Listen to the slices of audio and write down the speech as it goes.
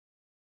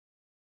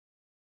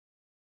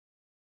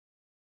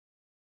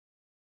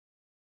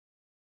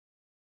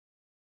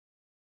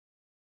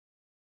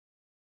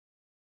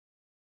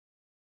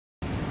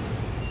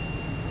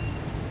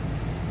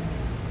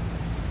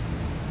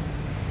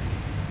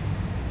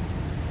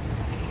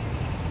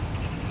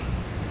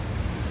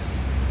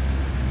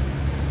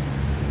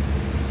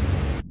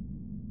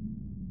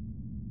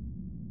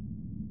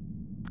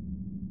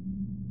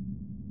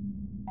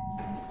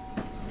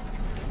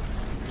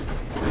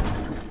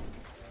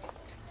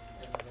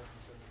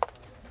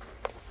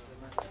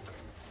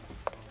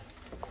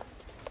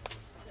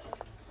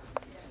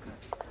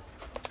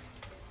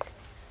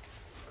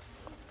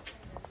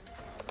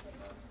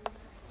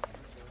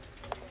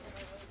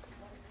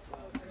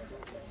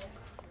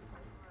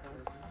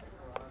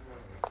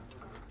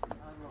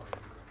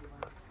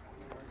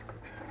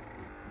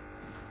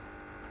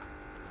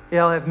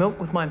Yeah, I'll have milk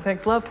with mine.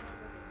 Thanks, love.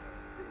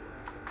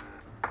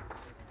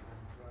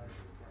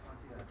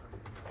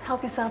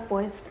 Help yourself,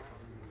 boys.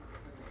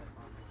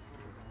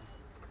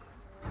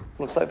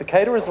 Looks like the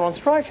caterers are on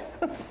strike.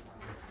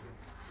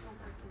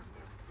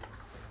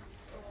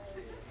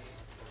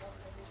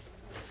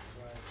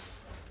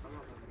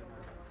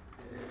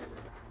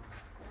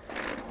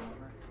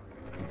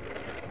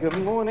 Good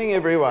morning,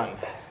 everyone.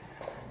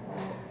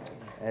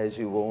 As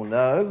you all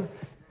know,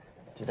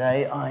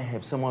 today I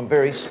have someone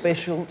very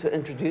special to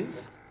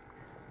introduce.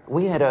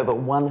 We had over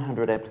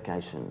 100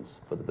 applications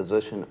for the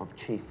position of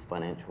Chief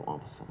Financial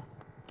Officer.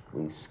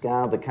 We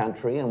scoured the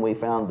country and we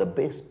found the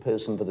best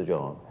person for the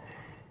job.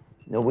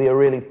 Now, we are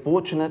really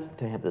fortunate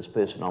to have this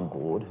person on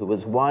board who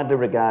is widely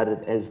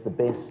regarded as the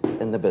best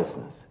in the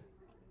business.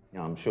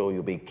 Now, I'm sure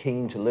you'll be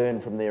keen to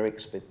learn from their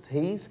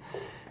expertise,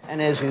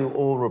 and as you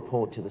all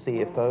report to the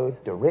CFO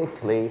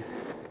directly,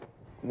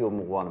 you'll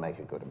want to make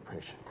a good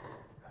impression.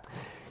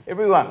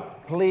 Everyone,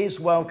 please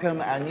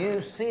welcome our new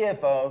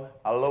CFO,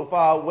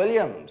 Alofa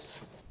Williams.